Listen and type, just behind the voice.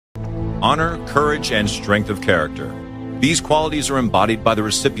honor, courage, and strength of character. These qualities are embodied by the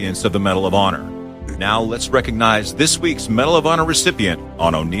recipients of the Medal of Honor. Now let's recognize this week's Medal of Honor recipient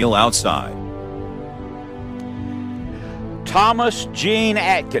on O'Neill Outside. Thomas Gene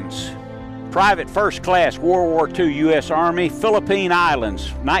Atkins, Private First Class, World War II U.S. Army, Philippine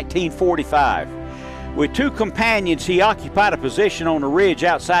Islands, 1945. With two companions, he occupied a position on a ridge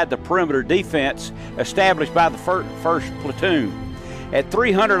outside the perimeter defense established by the 1st Platoon. At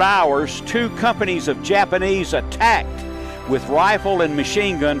 300 hours, two companies of Japanese attacked with rifle and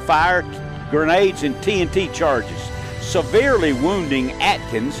machine gun fire, grenades, and TNT charges, severely wounding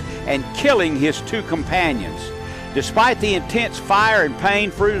Atkins and killing his two companions. Despite the intense fire and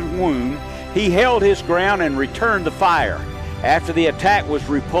pain for his wound, he held his ground and returned the fire. After the attack was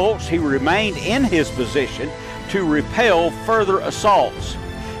repulsed, he remained in his position to repel further assaults.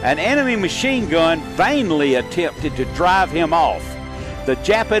 An enemy machine gun vainly attempted to drive him off. The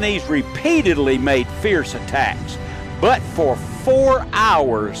Japanese repeatedly made fierce attacks, but for 4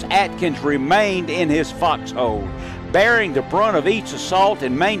 hours Atkins remained in his foxhole, bearing the brunt of each assault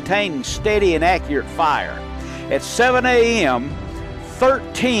and maintaining steady and accurate fire. At 7 a.m.,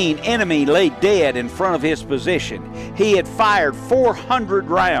 13 enemy lay dead in front of his position. He had fired 400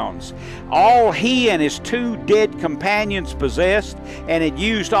 rounds, all he and his two dead companions possessed, and had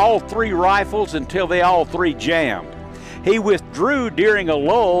used all 3 rifles until they all 3 jammed. He withdrew during a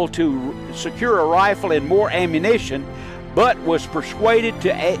lull to secure a rifle and more ammunition, but was persuaded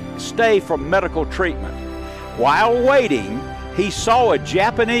to stay for medical treatment. While waiting, he saw a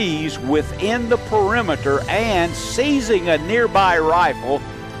Japanese within the perimeter and, seizing a nearby rifle,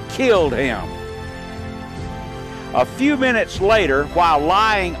 killed him. A few minutes later, while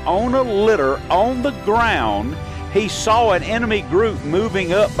lying on a litter on the ground, he saw an enemy group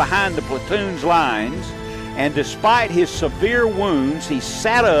moving up behind the platoon's lines, and despite his severe wounds, he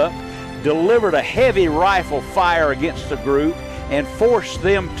sat up, delivered a heavy rifle fire against the group, and forced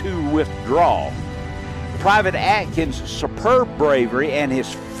them to withdraw. Private Atkins' superb bravery and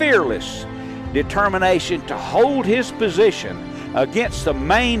his fearless determination to hold his position against the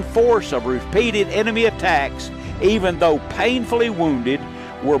main force of repeated enemy attacks, even though painfully wounded,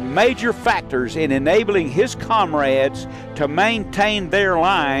 were major factors in enabling his comrades to maintain their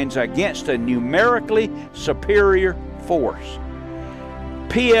lines against a numerically superior force.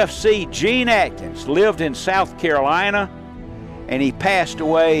 PFC Gene Atkins lived in South Carolina, and he passed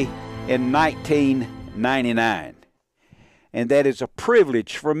away in 1999. And that is a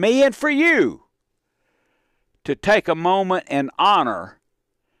privilege for me and for you to take a moment and honor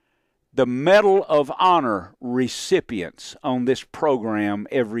the Medal of Honor recipients on this program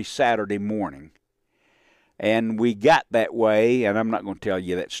every Saturday morning. And we got that way, and I'm not going to tell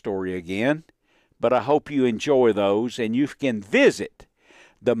you that story again, but I hope you enjoy those, and you can visit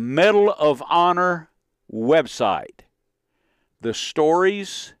the Medal of Honor website. The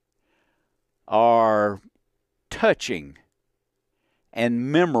stories are touching and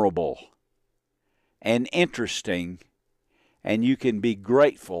memorable and interesting, and you can be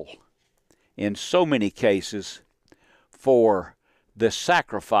grateful in so many cases for the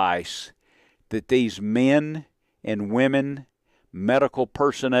sacrifice that these men and women, medical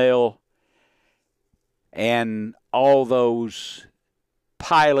personnel, and all those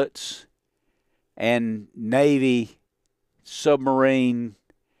pilots and Navy, submarine,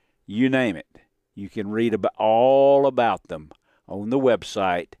 you name it. You can read all about them on the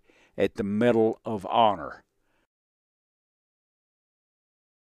website at the Medal of Honor.